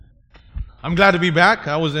I'm glad to be back.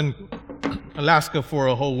 I was in Alaska for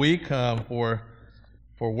a whole week for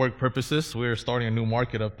work purposes. We were starting a new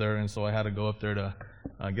market up there, and so I had to go up there to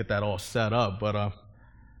get that all set up. But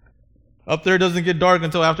up there it doesn't get dark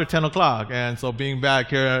until after 10 o'clock, and so being back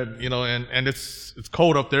here, and it's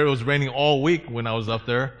cold up there. It was raining all week when I was up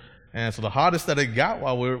there, and so the hottest that it got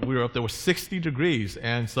while we were up there was 60 degrees,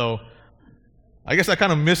 and so I guess I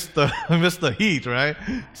kind of missed the heat, right?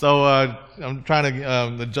 So I'm trying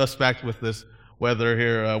to adjust back with this weather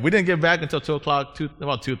here. We didn't get back until about 2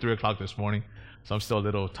 or 3 o'clock this morning, so I'm still a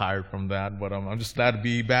little tired from that. But I'm just glad to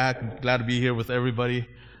be back. I'm glad to be here with everybody.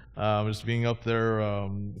 Just being up there,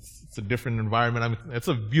 it's a different environment. It's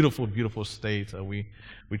a beautiful, beautiful state. We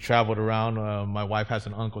traveled around. My wife has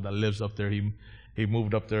an uncle that lives up there. He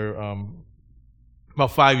moved up there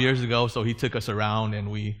about 5 years ago, so he took us around, and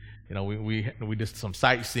we did some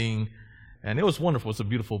sightseeing, and it was wonderful. It's a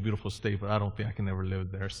beautiful, beautiful state, but I don't think I can ever live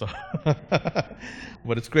there. So,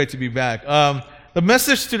 but it's great to be back. The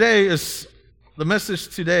message today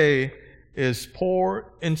is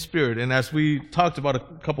poor in spirit, and as we talked about a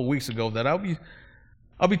couple weeks ago, that I'll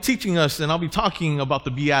be teaching us, and I'll be talking about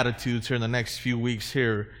the Beatitudes here in the next few weeks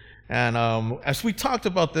here. And as we talked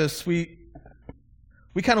about this, we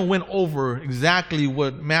kind of went over exactly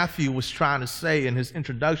what Matthew was trying to say in his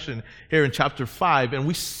introduction here in chapter 5. And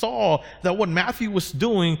we saw that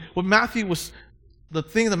the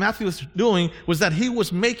thing that Matthew was doing was that he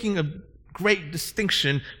was making a great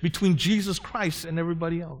distinction between Jesus Christ and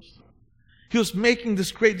everybody else. He was making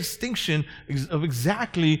this great distinction of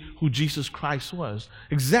exactly who Jesus Christ was,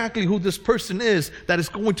 exactly who this person is that is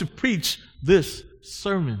going to preach this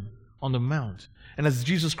Sermon on the Mount. And as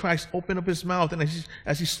Jesus Christ opened up his mouth, and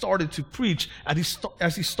as he started to preach,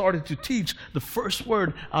 as he started to teach, the first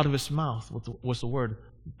word out of his mouth was the word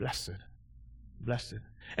blessed. Blessed.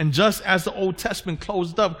 And just as the Old Testament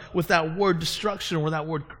closed up with that word destruction or that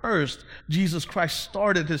word cursed, Jesus Christ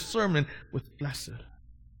started his sermon with blessed.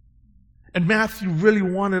 And Matthew really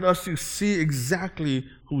wanted us to see exactly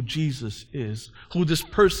who Jesus is, who this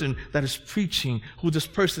person that is preaching, who this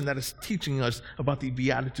person that is teaching us about the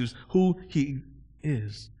Beatitudes, who he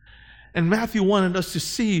is. And Matthew wanted us to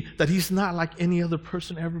see that he's not like any other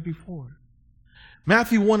person ever before.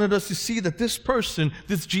 Matthew wanted us to see that this person,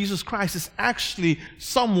 this Jesus Christ, is actually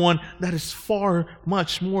someone that is far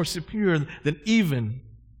much more superior than even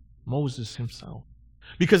Moses himself.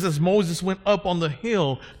 Because as Moses went up on the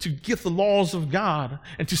hill to get the laws of God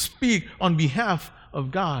and to speak on behalf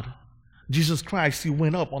of God, Jesus Christ, he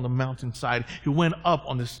went up on the mountainside. He went up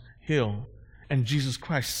on this hill, and Jesus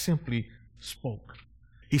Christ simply spoke.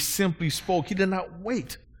 He simply spoke. He did not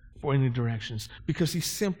wait for any directions, because he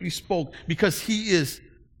simply spoke, because he is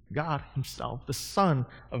God himself, the Son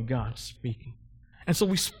of God speaking. And so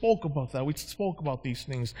we spoke about that. We spoke about these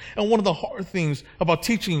things. And one of the hard things about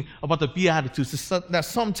teaching about the Beatitudes is that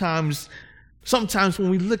sometimes when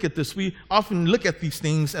we look at this, we often look at these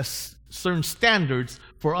things as certain standards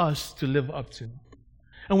for us to live up to.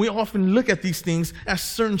 And we often look at these things as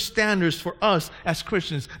certain standards for us as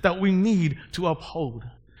Christians that we need to uphold.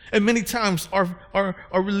 And many times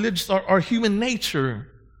our human nature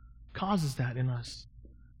causes that in us.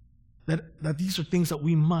 That these are things that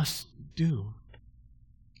we must do.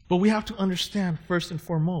 But we have to understand first and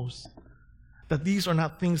foremost that these are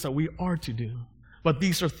not things that we are to do, but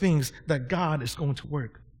these are things that God is going to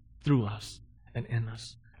work through us and in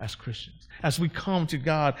us as Christians. As we come to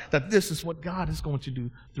God, that this is what God is going to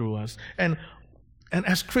do through us. And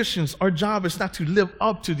as Christians, our job is not to live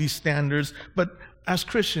up to these standards, but as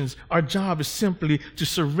Christians, our job is simply to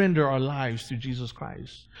surrender our lives to Jesus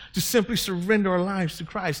Christ, to simply surrender our lives to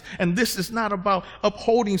Christ. And this is not about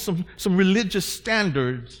upholding some religious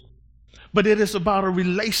standards, but it is about a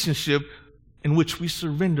relationship in which we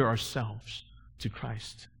surrender ourselves to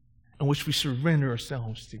Christ, in which we surrender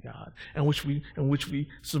ourselves to God, in which we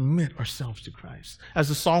submit ourselves to Christ. As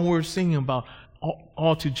the song we're singing about,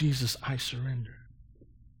 all to Jesus I surrender.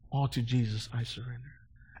 All to Jesus I surrender.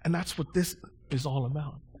 And that's what this is all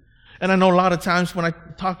about. And I know a lot of times when I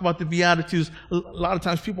talk about the Beatitudes, a lot of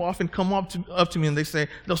times people often come up to me and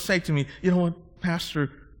they'll say to me, you know what, Pastor,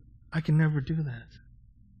 I can never do that.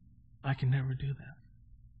 I can never do that.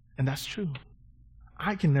 And that's true.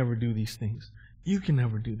 I can never do these things. You can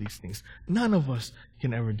never do these things. None of us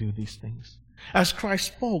can ever do these things. As Christ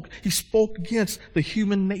spoke, he spoke against the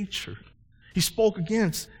human nature. He spoke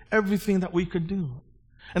against everything that we could do.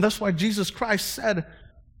 And that's why Jesus Christ says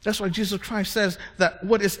that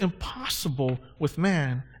what is impossible with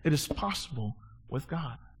man, it is possible with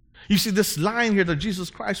God. You see, this line here that Jesus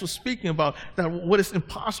Christ was speaking about, that what is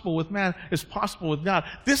impossible with man is possible with God.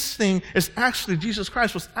 This thing is actually, Jesus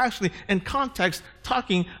Christ was actually in context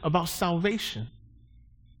talking about salvation.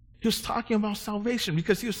 He was talking about salvation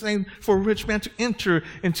because he was saying for a rich man to enter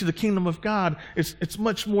into the kingdom of God, it's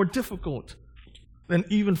much more difficult than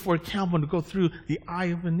even for a camel to go through the eye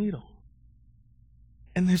of a needle.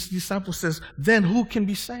 And his disciple says, then who can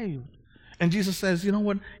be saved? And Jesus says, you know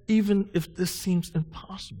what? Even if this seems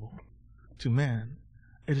impossible to man,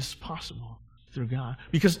 it is possible through God.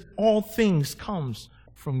 Because all things comes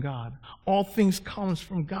from God. All things comes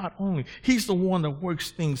from God only. He's the one that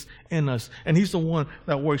works things in us, and he's the one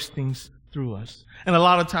that works things through us. And a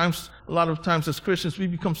lot of times as Christians, we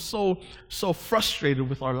become so frustrated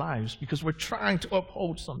with our lives because we're trying to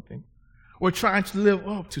uphold something. We're trying to live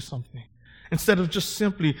up to something instead of just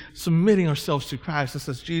simply submitting ourselves to Christ that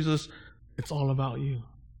says, Jesus, it's all about you.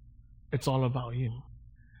 It's all about you.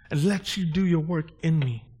 And let you do your work in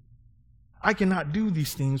me. I cannot do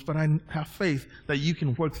these things, but I have faith that you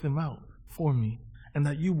can work them out for me and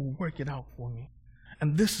that you will work it out for me.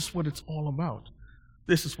 And this is what it's all about.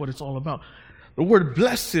 This is what it's all about. The word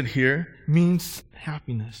blessed here means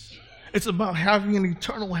happiness. It's about having an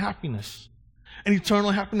eternal happiness. An eternal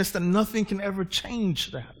happiness that nothing can ever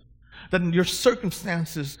change that. That in your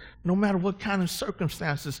circumstances, no matter what kind of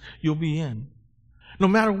circumstances you'll be in, no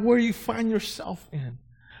matter where you find yourself in,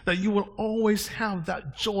 that you will always have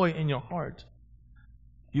that joy in your heart.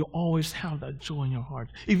 You'll always have that joy in your heart.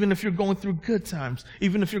 Even if you're going through good times,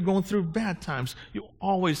 even if you're going through bad times, you'll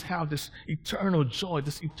always have this eternal joy,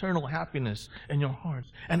 this eternal happiness in your heart.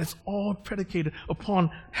 And it's all predicated upon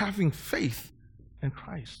having faith in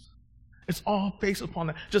Christ. It's all based upon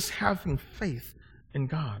that, just having faith in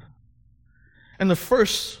God. And the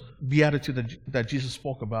first beatitude that Jesus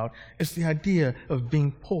spoke about is the idea of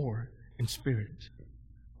being poor in spirit.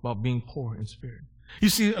 About being poor in spirit. You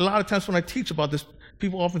see, a lot of times when I teach about this,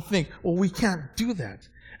 people often think, well, we can't do that.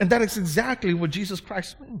 And that is exactly what Jesus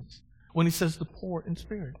Christ means when he says the poor in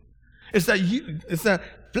spirit. It's that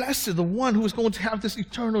blessed, the one who is going to have this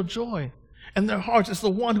eternal joy in their hearts, is the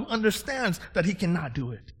one who understands that he cannot do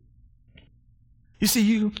it. You see,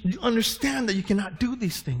 you understand that you cannot do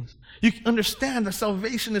these things. You understand that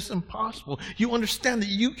salvation is impossible. You understand that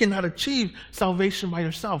you cannot achieve salvation by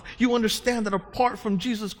yourself. You understand that apart from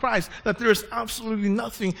Jesus Christ, that there is absolutely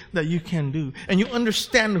nothing that you can do. And you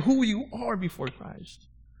understand who you are before Christ.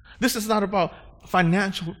 This is not about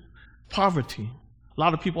financial poverty. A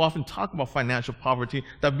lot of people often talk about financial poverty,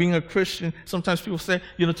 that being a Christian, sometimes people say,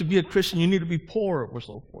 to be a Christian, you need to be poor or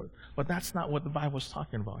so forth. But that's not what the Bible is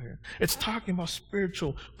talking about here. It's talking about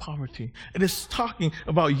spiritual poverty. It is talking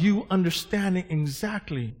about you understanding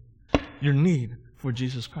exactly your need for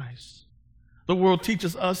Jesus Christ. The world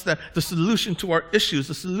teaches us that the solution to our issues,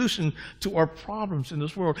 the solution to our problems in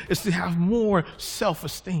this world is to have more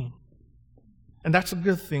self-esteem. And that's a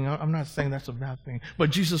good thing. I'm not saying that's a bad thing. But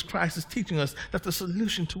Jesus Christ is teaching us that the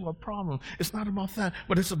solution to our problem is not about that,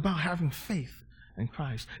 but it's about having faith in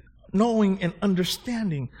Christ. Knowing and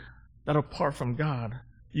understanding that apart from God,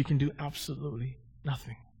 you can do absolutely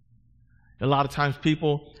nothing. A lot of times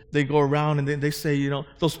people, they go around and they say,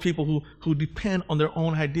 those people who depend on their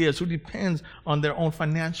own ideas, who depends on their own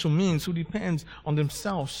financial means, who depends on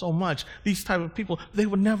themselves so much, these type of people, they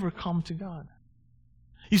would never come to God.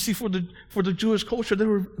 You see, for the Jewish culture, they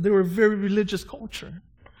were a very religious culture.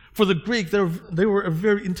 For the Greek, they were a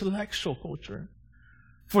very intellectual culture.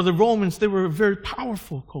 For the Romans, they were a very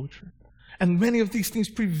powerful culture. And many of these things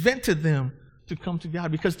prevented them to come to God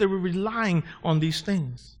because they were relying on these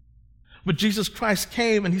things. But Jesus Christ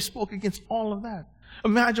came and he spoke against all of that.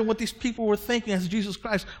 Imagine what these people were thinking as Jesus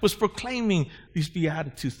Christ was proclaiming these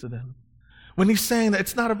beatitudes to them. When he's saying that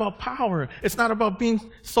it's not about power, it's not about being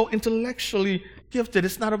so intellectually gifted,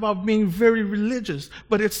 it's not about being very religious,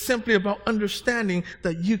 but it's simply about understanding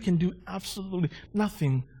that you can do absolutely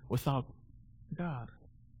nothing without God.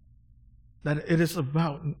 That it is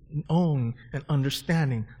about knowing and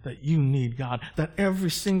understanding that you need God, that every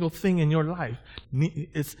single thing in your life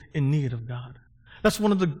is in need of God. That's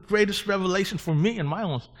one of the greatest revelations for me in my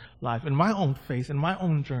own life, in my own faith, in my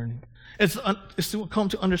own journey. It's to come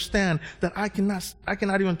to understand that I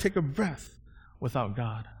cannot even take a breath without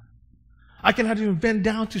God. I cannot even bend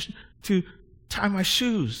down to tie my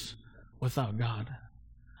shoes without God.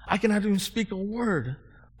 I cannot even speak a word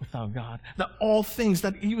without God. That all things,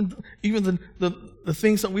 that even the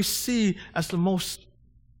things that we see as the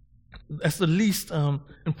least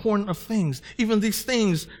important of things, even these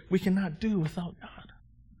things we cannot do without God.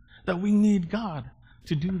 That we need God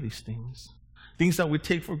to do these things. Things that we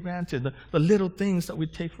take for granted, the little things that we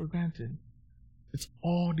take for granted. It's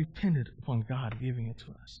all dependent upon God giving it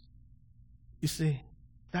to us. You see,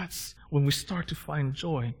 that's when we start to find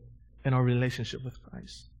joy in our relationship with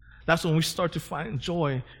Christ. That's when we start to find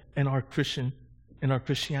joy in our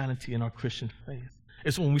Christianity, in our Christian faith.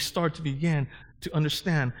 It's when we start to begin to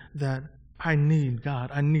understand that I need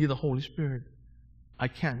God. I need the Holy Spirit. I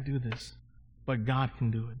can't do this, but God can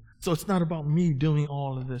do it. So it's not about me doing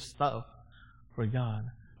all of this stuff for God,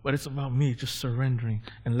 but it's about me just surrendering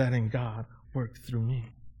and letting God work through me.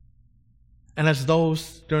 And as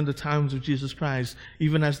those during the times of Jesus Christ,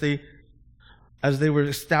 even as they were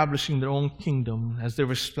establishing their own kingdom, as they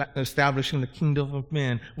were establishing the kingdom of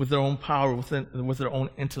men with their own power, with their own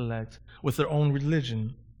intellect, with their own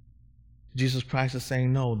religion, Jesus Christ is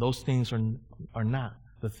saying, no, those things are not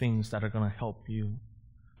the things that are going to help you.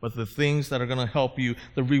 But the things that are going to help you,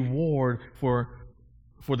 the reward for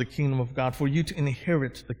the kingdom of God, for you to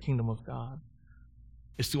inherit the kingdom of God,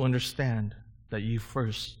 is to understand that you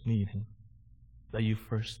first need Him. That you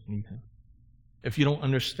first need Him. If you don't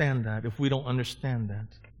understand that, if we don't understand that,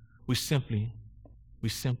 we simply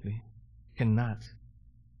cannot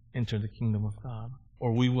enter the kingdom of God,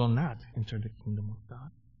 or we will not enter the kingdom of God.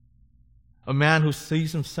 A man who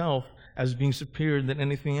sees himself as being superior than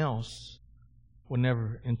anything else will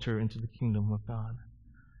never enter into the kingdom of God.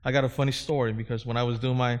 I got a funny story because when I was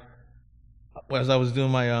doing my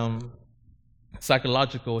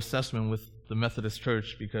psychological assessment with the Methodist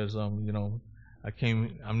Church, because I'm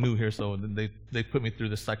new here, so they put me through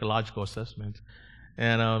this psychological assessment,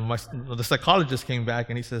 and the psychologist came back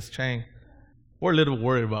and he says, "Chang, we're a little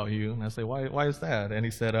worried about you." And I say, "Why is that?" And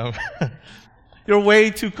he said, "You're way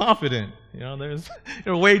too confident.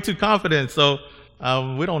 You're way too confident. So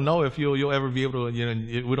we don't know if you'll ever be able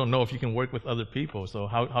to. We don't know if you can work with other people. So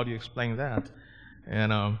how do you explain that?"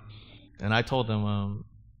 And I told them,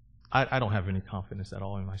 I don't have any confidence at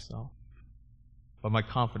all in myself. But my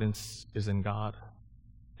confidence is in God,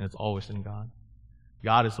 and it's always in God.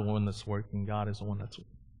 God is the one that's working. God is the one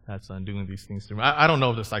that's doing these things through me. I don't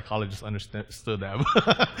know if the psychologist understood that,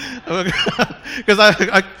 because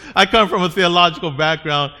I come from a theological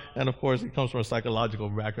background, and of course he comes from a psychological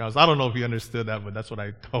background. So I don't know if he understood that, but that's what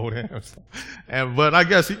I told him. But I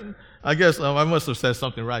guess I must have said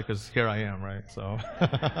something right, because here I am, right? So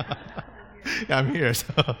yeah, I'm here.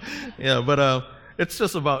 So yeah, but it's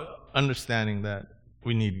just about understanding that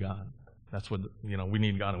we need God. That's what, we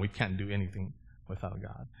need God, and we can't do anything without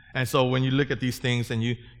God. And so when you look at these things and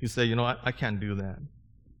you say, I can't do that,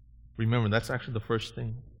 remember, that's actually the first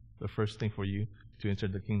thing. The first thing for you to enter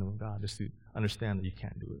the kingdom of God is to understand that you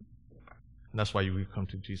can't do it. And that's why you come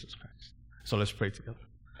to Jesus Christ. So let's pray together.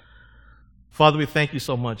 Father, we thank you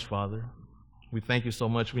so much, Father. We thank you so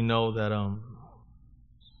much. We know that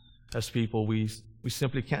as people, we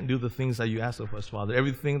simply can't do the things that you ask of us, Father.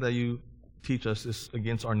 Everything that you teach us is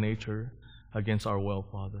against our nature, against our will,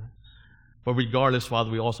 Father. But regardless, Father,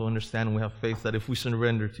 we also understand and we have faith that if we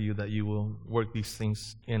surrender to you, that you will work these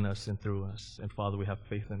things in us and through us. And Father, we have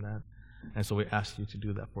faith in that. And so we ask you to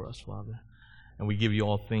do that for us, Father. And we give you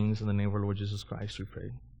all things in the name of our Lord Jesus Christ, we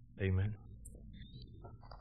pray. Amen.